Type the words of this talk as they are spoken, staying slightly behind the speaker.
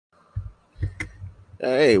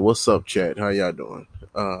Hey, what's up, chat? How y'all doing?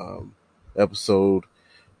 Episode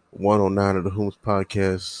 109 of the Whomst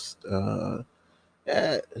podcast.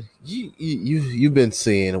 Yeah, you've been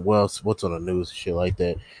seeing what's on the news and shit like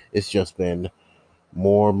that. It's just been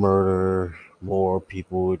more murder, more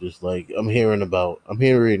people just like I'm hearing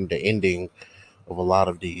the ending of a lot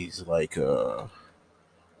of these like a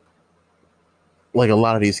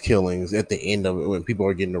lot of these killings at the end of it when people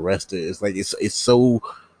are getting arrested. It's like it's so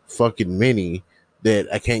fucking many that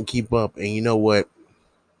I can't keep up. And you know what?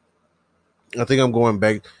 I think I'm going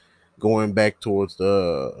back towards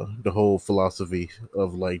the whole philosophy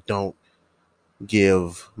of like don't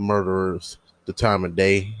give murderers the time of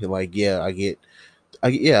day. Like, yeah, I get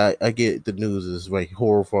the news is like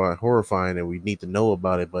horrifying, and we need to know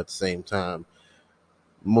about it. But at the same time,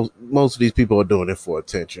 most of these people are doing it for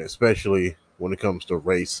attention, especially when it comes to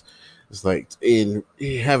race. It's like in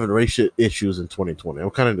having racial issues in 2020. I'm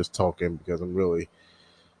kind of just talking because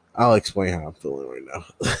I'll explain how I'm feeling right now.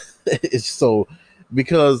 It's so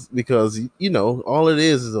because all it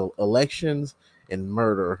is elections and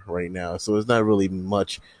murder right now. So it's not really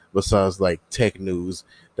much besides like tech news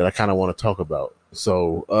that I kind of want to talk about.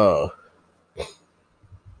 So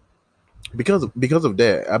because of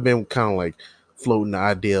that, I've been kind of like floating the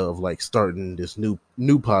idea of like starting this new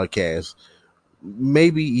podcast.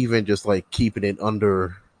 Maybe even just like keeping it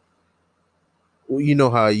under. You know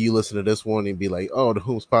how you listen to this one and be like, "Oh, the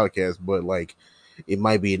Who's podcast," but like it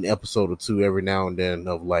might be an episode or two every now and then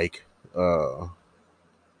of like uh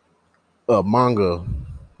a manga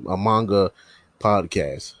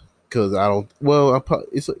podcast. Because I don't. Well,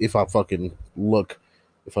 it's if I fucking look,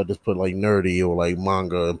 if I just put like nerdy or like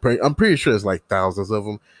manga, I'm pretty sure it's like thousands of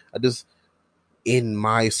them. I just in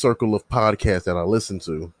my circle of podcasts that I listen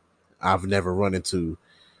to, I've never run into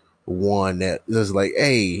one that is like,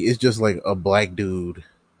 hey, it's just like a black dude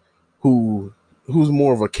who who's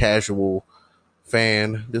more of a casual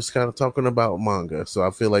fan, just kind of talking about manga. So I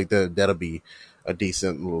feel like that'll be a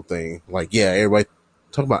decent little thing. Like, yeah, everybody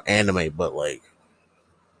talk about anime, but like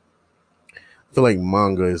I feel like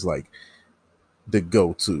manga is like the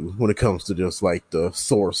go-to when it comes to just like the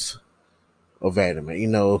source of anime.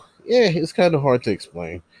 Yeah, it's kind of hard to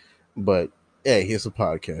explain, but hey, here's a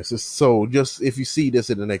podcast. So just if you see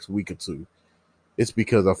this in the next week or two, it's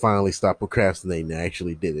because I finally stopped procrastinating and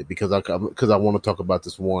actually did it because I want to talk about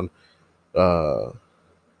uh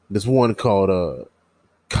this one called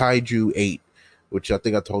Kaiju 8, which I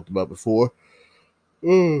think I talked about before.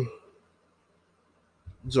 Mm,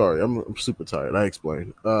 sorry, I'm super tired. I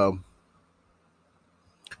explained. But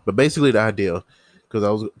basically the idea, because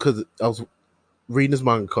I was reading this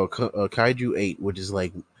manga called Kaiju 8, which is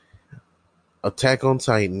like Attack on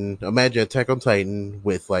Titan. Imagine Attack on Titan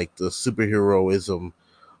with like the superheroism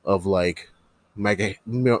of like mega,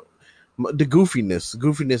 the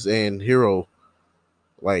goofiness and hero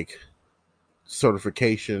like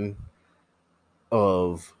certification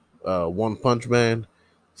of One Punch Man.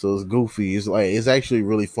 So it's goofy. It's actually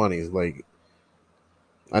really funny. It's like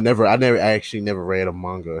I actually never read a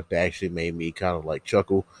manga that actually made me kind of like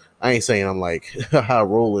chuckle. I ain't saying I'm like high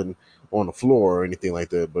rolling on the floor or anything like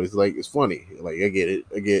that, but it's like it's funny. Like I get it.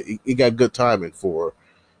 It got good timing for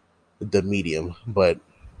the medium, but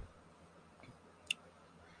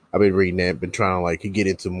I've been reading that, been trying to like get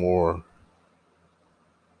into more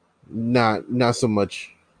not so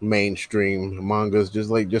much mainstream mangas,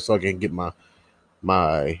 just so I can get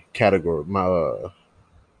my category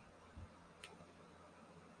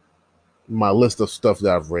my list of stuff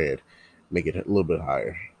that I've read, make it a little bit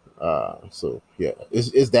higher. So yeah,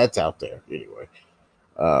 it's that's out there anyway.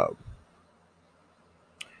 Uh,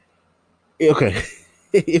 okay,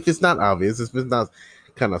 if it's not obvious, if it's not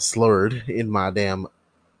kind of slurred in my damn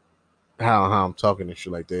how I'm talking and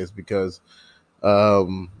shit like this, because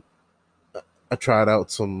um, I tried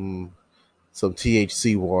out some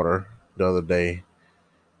THC water the other day,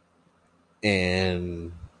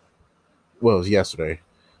 and well, it was yesterday.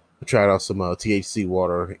 I tried out some THC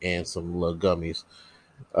water and some little gummies.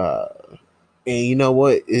 Uh, and you know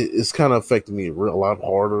what? It's kind of affected me a lot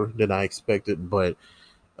harder than I expected, but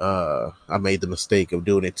I made the mistake of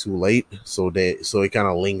doing it too late, so it kind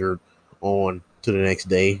of lingered on to the next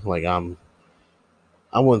day. Like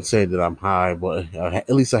I wouldn't say that I'm high, but at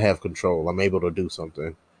least I have control. I'm able to do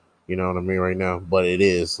something. You know what I mean right now, but it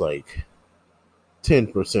is like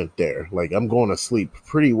 10% there. Like I'm going to sleep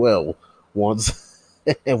pretty well once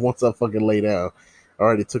and once I fucking lay down. I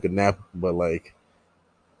already took a nap, but like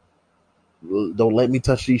don't let me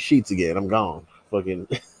touch these sheets again. I'm gone. Fucking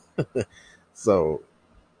so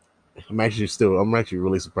I'm actually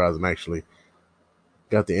really surprised. I'm actually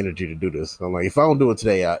got the energy to do this. I'm like, if I don't do it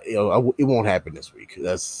today, it won't happen this week.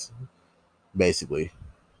 That's basically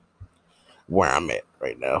where I'm at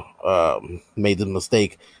right now. Made the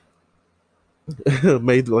mistake.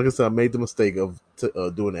 Made like I said, I made the mistake of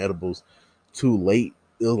doing edibles too late.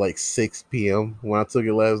 It was like 6 p.m. when I took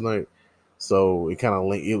it last night, so it kind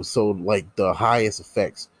of it was so like the highest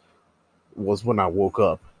effects was when I woke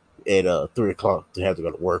up at 3 o'clock to have to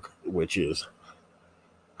go to work, which is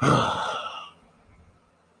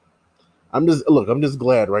I'm just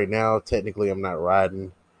glad right now. Technically, I'm not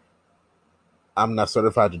riding. I'm not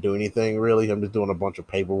certified to do anything really. I'm just doing a bunch of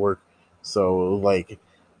paperwork. So like,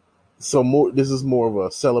 so more. This is more of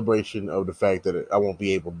a celebration of the fact that I won't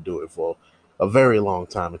be able to do it for a very long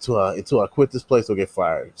time until I quit this place or get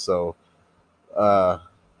fired. So, uh,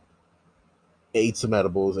 ate some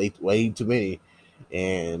edibles, ate way too many,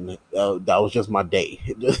 and that was just my day.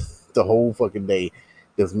 The whole fucking day,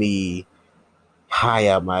 just me high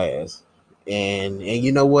out my ass. And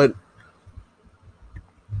you know what?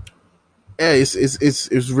 Yeah,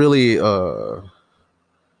 it's really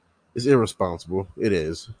it's irresponsible. It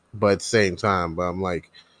is, but at the same time, but I'm like,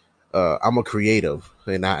 I'm a creative,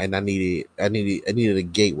 and I needed a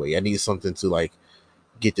gateway. I needed something to like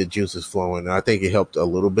get the juices flowing, and I think it helped a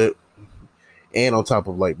little bit. And on top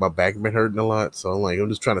of like my back been hurting a lot, so I'm like, I'm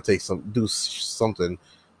just trying to do something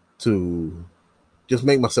to just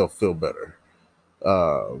make myself feel better.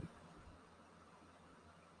 Uh,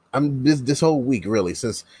 I'm this whole week really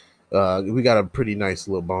since we got a pretty nice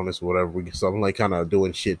little bonus or whatever. So I'm like kind of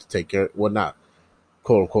doing shit to take care. Well, not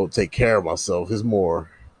quote unquote take care of myself. It's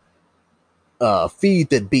more feed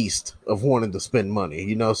that beast of wanting to spend money.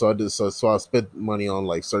 You know, so so I spent money on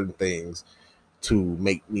like certain things to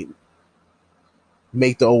make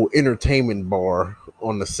the old entertainment bar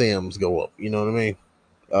on the Sims go up. You know what I mean?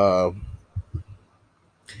 I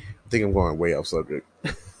think I'm going way off subject.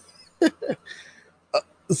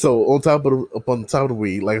 So up on the top of the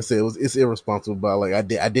weed, like I said, it's irresponsible, but like I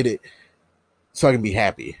did it so I can be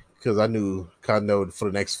happy because I knew kind of know for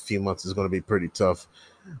the next few months is going to be pretty tough,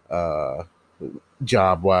 uh,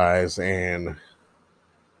 job wise, and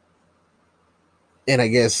I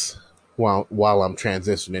guess while I'm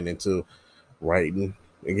transitioning into writing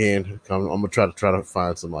again, I'm gonna try to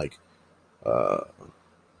find some like uh,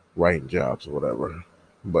 writing jobs or whatever.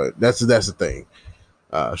 But that's the thing.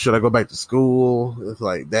 Should I go back to school? It's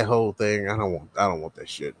like that whole thing. I don't want that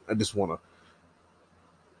shit. I just want to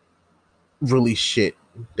release shit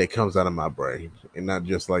that comes out of my brain and not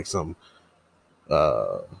just like some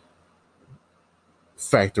uh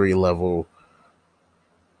factory level.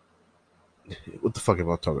 What the fuck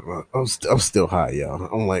am I talking about? I'm still high, y'all.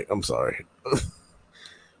 I'm like, I'm sorry.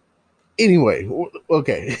 Anyway,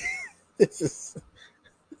 okay. This is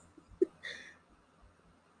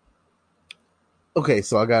okay.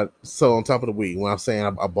 So on top of the weed when I'm saying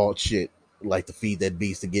I bought shit like to feed that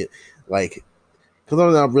beast to get like because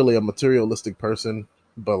I'm not really a materialistic person,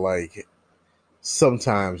 but like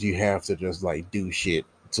sometimes you have to just like do shit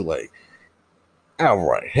to like all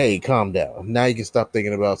right, hey, calm down. Now you can stop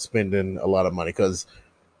thinking about spending a lot of money because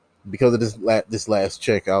of this last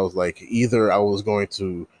check. I was like, either I was going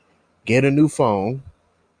to get a new phone,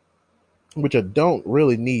 which I don't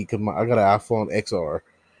really need because I got an iPhone XR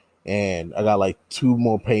and I got like two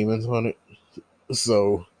more payments on it.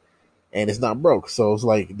 So and it's not broke. So it's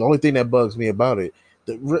like the only thing that bugs me about it,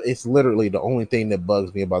 it's literally the only thing that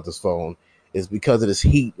bugs me about this phone is because of this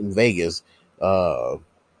heat in Vegas. Uh,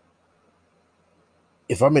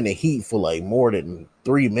 if I'm in the heat for like more than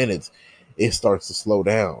 3 minutes, it starts to slow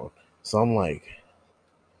down. So I'm like,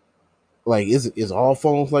 is all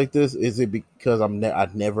phones like this? Is it because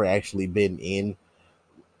I've never actually been in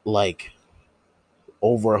like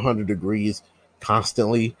over 100 degrees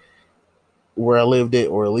constantly where I lived it,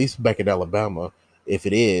 or at least back in Alabama? If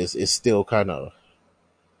it is, it's still kind of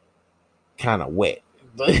wet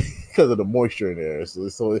because of the moisture in there.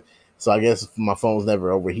 So I guess my phone's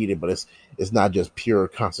never overheated, but it's not just pure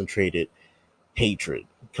concentrated hatred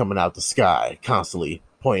coming out the sky constantly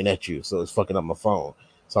pointing at you. So it's fucking up my phone.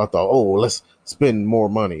 So I thought, oh, let's spend more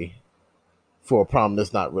money for a problem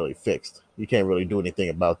that's not really fixed. You can't really do anything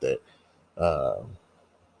about that. Uh,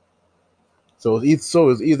 so it's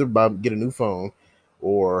either by get a new phone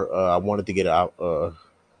or I wanted to get an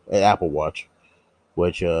Apple Watch,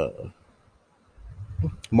 which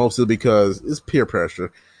mostly because it's peer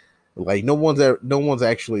pressure. Like no one's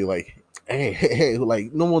actually like hey,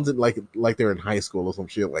 like no one's like they're in high school or some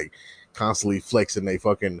shit like constantly flexing they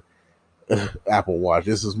fucking Apple Watch.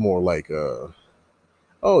 This is more like oh,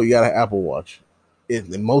 you got an Apple Watch.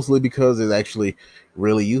 Mostly because it's actually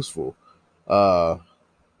really useful. Uh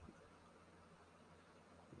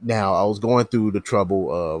Now I was going through the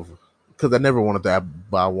trouble of, because I never wanted to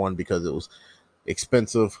buy one because it was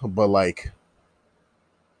expensive, but like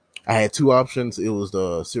I had two options. It was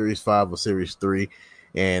the Series 5 or Series 3,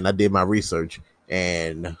 and I did my research,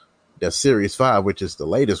 and the Series 5, which is the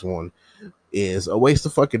latest one, is a waste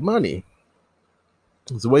of fucking money.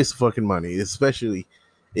 It's a waste of fucking money, especially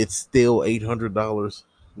it's still $800.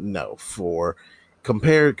 No, for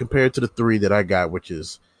compared to the three that I got, which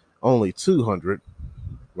is only 200,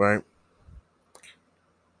 right?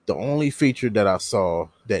 The only feature that I saw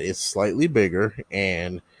that is slightly bigger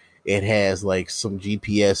and it has like some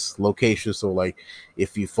GPS location. So like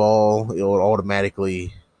if you fall,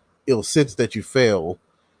 it'll sense that you fell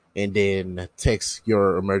and then text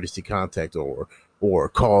your emergency contact or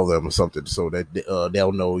call them or something so that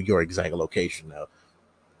they'll know your exact location. Now,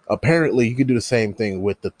 apparently, you can do the same thing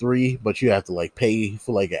with the three, but you have to like pay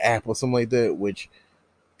for like an app or something like that. Which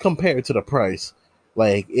compared to the price,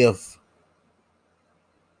 like if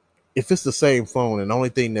it's the same phone and the only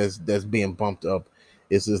thing that's being bumped up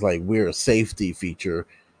is this like weird safety feature,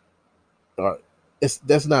 uh, it's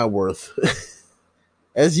that's not worth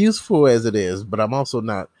as useful as it is. But I'm also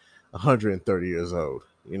not 130 years old,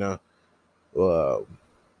 you know. Uh,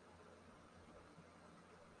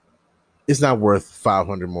 it's not worth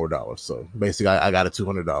 $500 more. So basically, I got a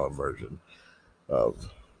 $200 version of,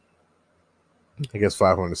 I guess,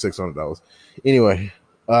 $500 $600. Anyway,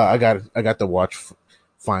 I got the watch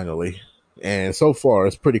finally, and so far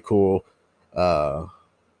it's pretty cool. Uh,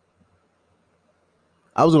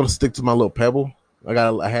 I was gonna stick to my little Pebble.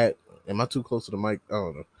 I had. Am I too close to the mic? I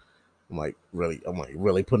don't know. I'm like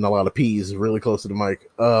really putting a lot of P's really close to the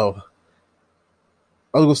mic.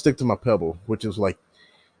 I was gonna stick to my Pebble, which is like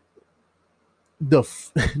the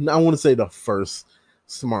I want to say the first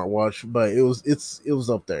smartwatch, but it was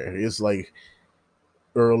up there. It's like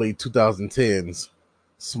early 2010s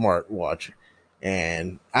smartwatch,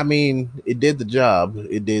 and I mean it did the job.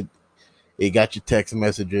 It got your text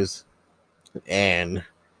messages and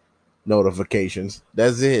notifications.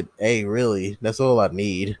 That's it. Hey, really, that's all I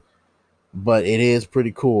need. But it is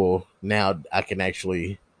pretty cool. Now I can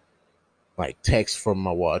actually like text from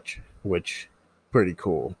my watch, which pretty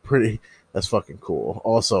cool. Pretty That's fucking cool.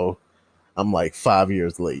 Also, I'm like 5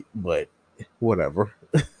 years late, but whatever.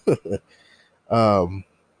 um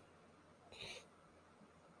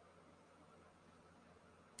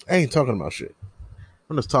I ain't talking about shit.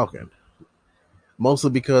 I'm just talking.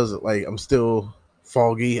 Mostly because like I'm still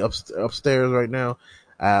foggy upstairs right now.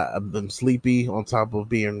 I've been sleepy on top of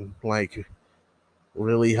being like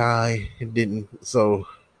really high and didn't. So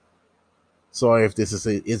sorry if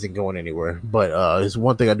isn't going anywhere. But it's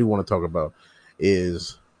one thing I do want to talk about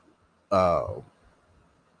is uh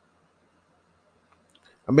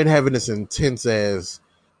I've been having this intense ass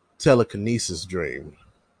telekinesis dream,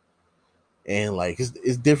 and like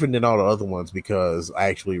it's different than all the other ones because I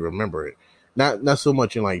actually remember it. Not so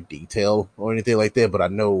much in like detail or anything like that, but I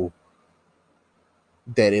know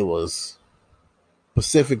that it was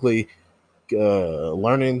specifically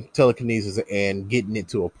learning telekinesis and getting it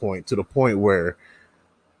to the point where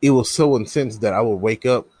it was so intense that I would wake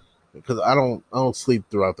up because I don't sleep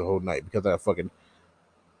throughout the whole night because I fucking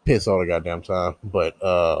piss all the goddamn time. But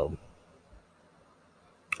I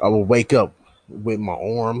would wake up with my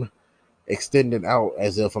arm extended out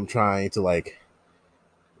as if I'm trying to like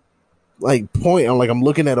point on like I'm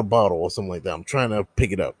looking at a bottle or something like that. I'm trying to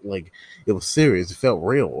pick it up. Like it was serious. It felt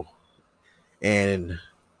real. And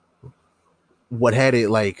what had it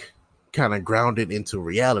like kind of grounded into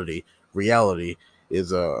reality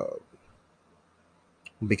is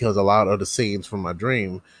because a lot of the scenes from my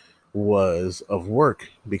dream was of work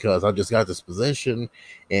because I just got this position,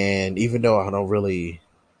 and even though I don't really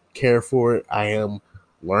care for it, I am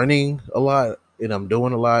learning a lot and I'm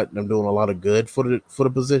doing a lot and I'm doing a lot of good for the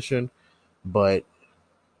position, but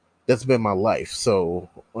that's been my life. So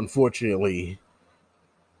unfortunately,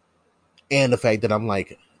 and the fact that I'm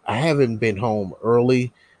like I haven't been home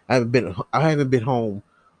early. I haven't been home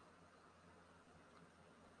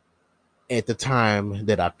at the time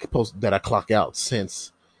that I clock out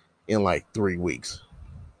since in like 3 weeks.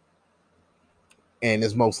 And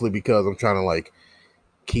it's mostly because I'm trying to like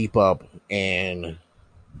keep up and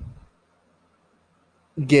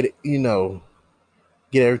get it,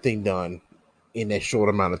 get everything done in that short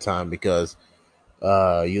amount of time because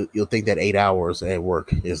you'll think that 8 hours at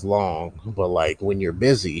work is long, but like when you're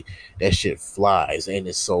busy, that shit flies and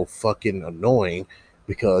it's so fucking annoying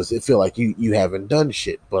because it feel like you haven't done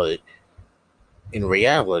shit, but in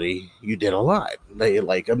reality, you did a lot.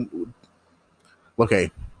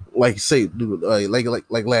 Okay, like say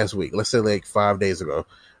like last week, let's say like 5 days ago,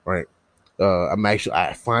 right?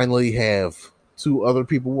 I finally have two other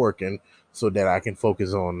people working so that I can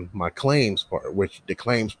focus on my claims part, which the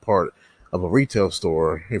claims part of a retail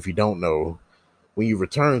store, if you don't know, when you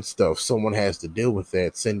return stuff, someone has to deal with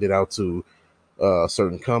that, send it out to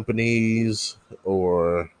certain companies,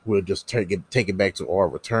 or we'll just take it back to our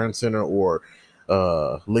return center, or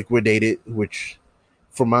liquidate it. Which,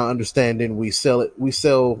 from my understanding, we sell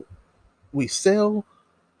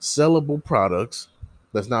sellable products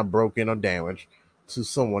that's not broken or damaged to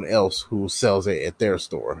someone else who sells it at their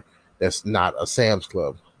store. That's not a Sam's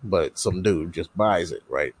Club, but some dude just buys it,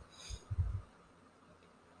 right?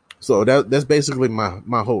 So that's basically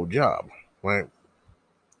my whole job, right?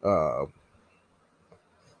 Uh,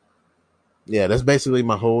 yeah, that's basically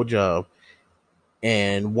my whole job.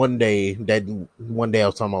 And one day I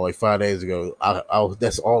was talking about like 5 days ago.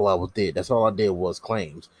 That's all I did. That's all I did was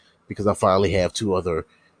claims, because I finally have two other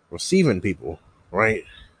receiving people. Right?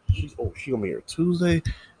 She gonna be here Tuesday.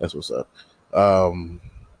 That's what's up. Um,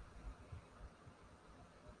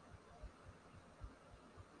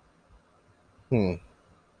 hmm.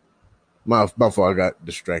 My fault. I got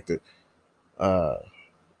distracted. Uh,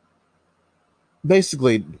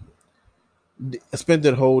 Basically, I spent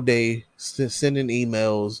that whole day sending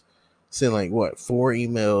emails. Sent like what, 4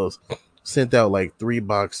 emails. Sent out like 3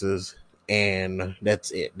 boxes, and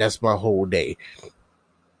that's it. That's my whole day.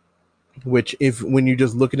 Which, if when you're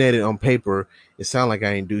just looking at it on paper, it sounds like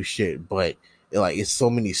I didn't do shit, but like it's so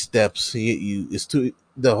many steps. It's too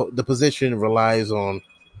the position relies on.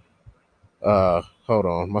 Hold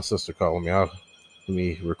on, my sister calling me. Let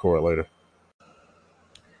me record later.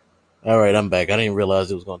 All right, I'm back. I didn't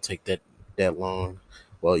realize it was gonna take that long.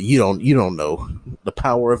 Well, you don't know the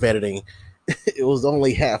power of editing. It was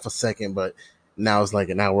only half a second, but now it's like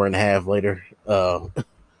an hour and a half later.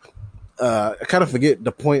 I kind of forget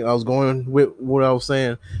the point I was going with what I was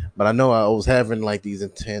saying, but I know I was having like these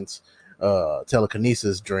intense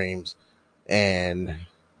telekinesis dreams, and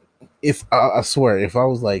if I swear, if I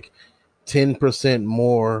was like 10%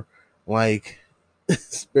 more like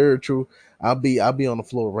spiritual, I'll be on the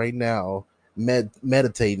floor right now,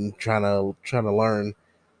 meditating, trying to learn,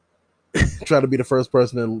 try to be the first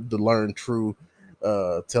person to learn true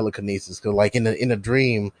telekinesis. Because like in a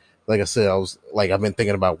dream, like I said, I've been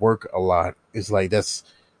thinking about work a lot. It's like that's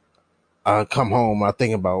I come home, I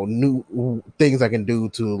think about new things I can do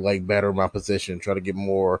to like better my position, try to get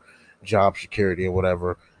more job security or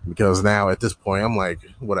whatever. Because now at this point, I'm like,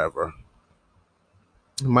 whatever,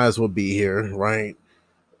 might as well be here, right?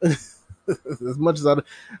 As much as I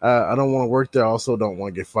don't want to work there, I also don't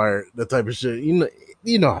want to get fired. That type of shit, you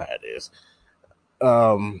know how it is.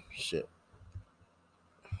 Shit.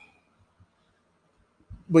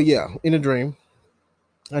 But yeah, in a dream,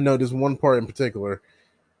 I know there's one part in particular.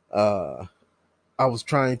 Uh, I was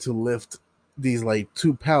trying to lift these like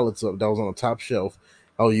 2 pallets up that was on the top shelf.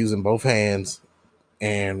 I was using both hands,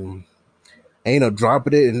 and I ended up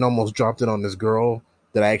dropping it and almost dropped it on this girl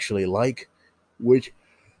that I actually like. Which,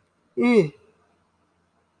 I'm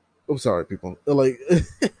sorry, people. Like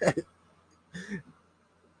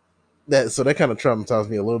that, so that kind of traumatized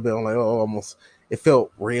me a little bit. I'm like, oh, almost. It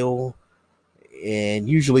felt real, and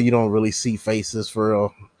usually you don't really see faces for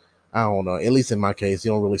real. I don't know. At least in my case,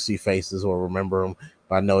 you don't really see faces or remember them.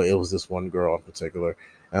 But I know it was this one girl in particular.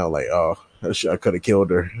 And I was like, oh, I could have killed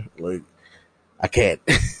her. Like, I can't,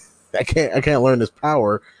 I can't learn this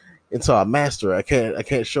power until I master it. I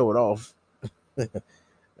can't show it off.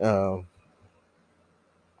 um,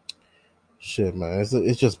 Shit, man,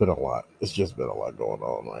 it's just been a lot. It's just been a lot going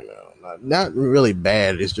on right now. Not really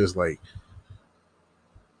bad. It's just like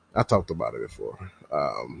I talked about it before.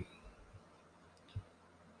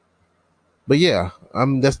 But yeah,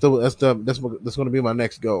 that's going to be my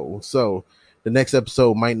next goal. So the next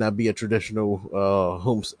episode might not be a traditional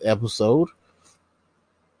Whomst episode.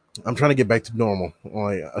 I'm trying to get back to normal.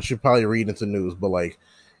 Like, I should probably read into news, but like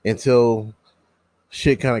until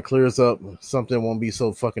shit kind of clears up, something won't be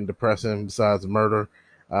so fucking depressing. Besides murder,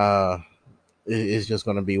 uh, it's just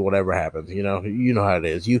gonna be whatever happens. You know how it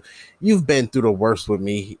is. You've been through the worst with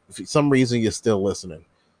me. For some reason, you're still listening.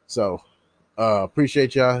 So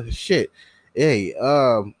appreciate y'all. Shit. Hey,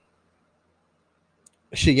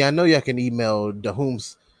 shit, yeah, I know y'all can email the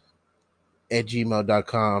Whomst at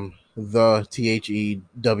gmail.com, the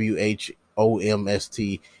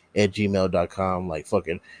THEWHOMST at gmail.com, like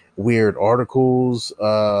fucking weird articles,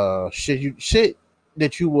 shit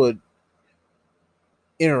that you would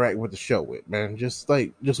interact with the show with, man. Just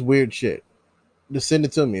weird shit. Just send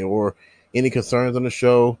it to me, or any concerns on the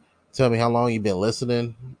show. Tell me how long you've been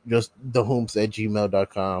listening. Just the Whomst at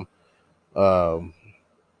gmail.com.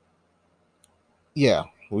 Yeah.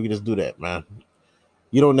 We can just do that, man.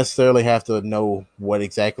 You don't necessarily have to know what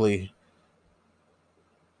exactly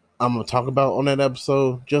I'm gonna talk about on that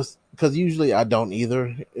episode, just because usually I don't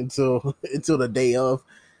either until until the day of,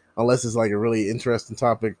 unless it's like a really interesting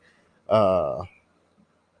topic. Uh,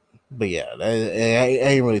 but yeah, I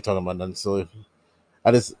ain't really talking about nothing. So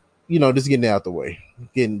I just, just getting it out the way,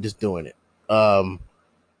 just doing it. Um,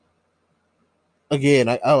 Again,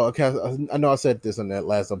 I know I said this on that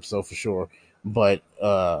last episode for sure, but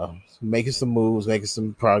making some moves, making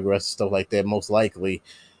some progress, stuff like that. Most likely,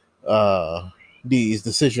 uh, these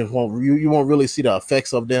decisions you won't really see the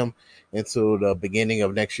effects of them until the beginning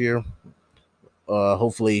of next year.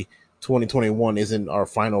 Hopefully, 2021 isn't our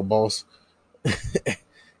final boss, and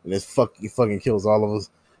this fucking kills all of us.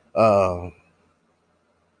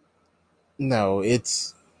 No,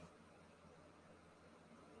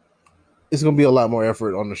 it's gonna be a lot more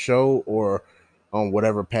effort on the show or on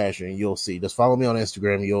whatever passion you'll see. Just follow me on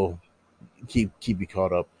Instagram. You'll keep you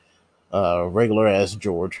caught up. Regular ass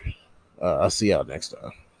George. I'll see y'all next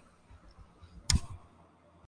time.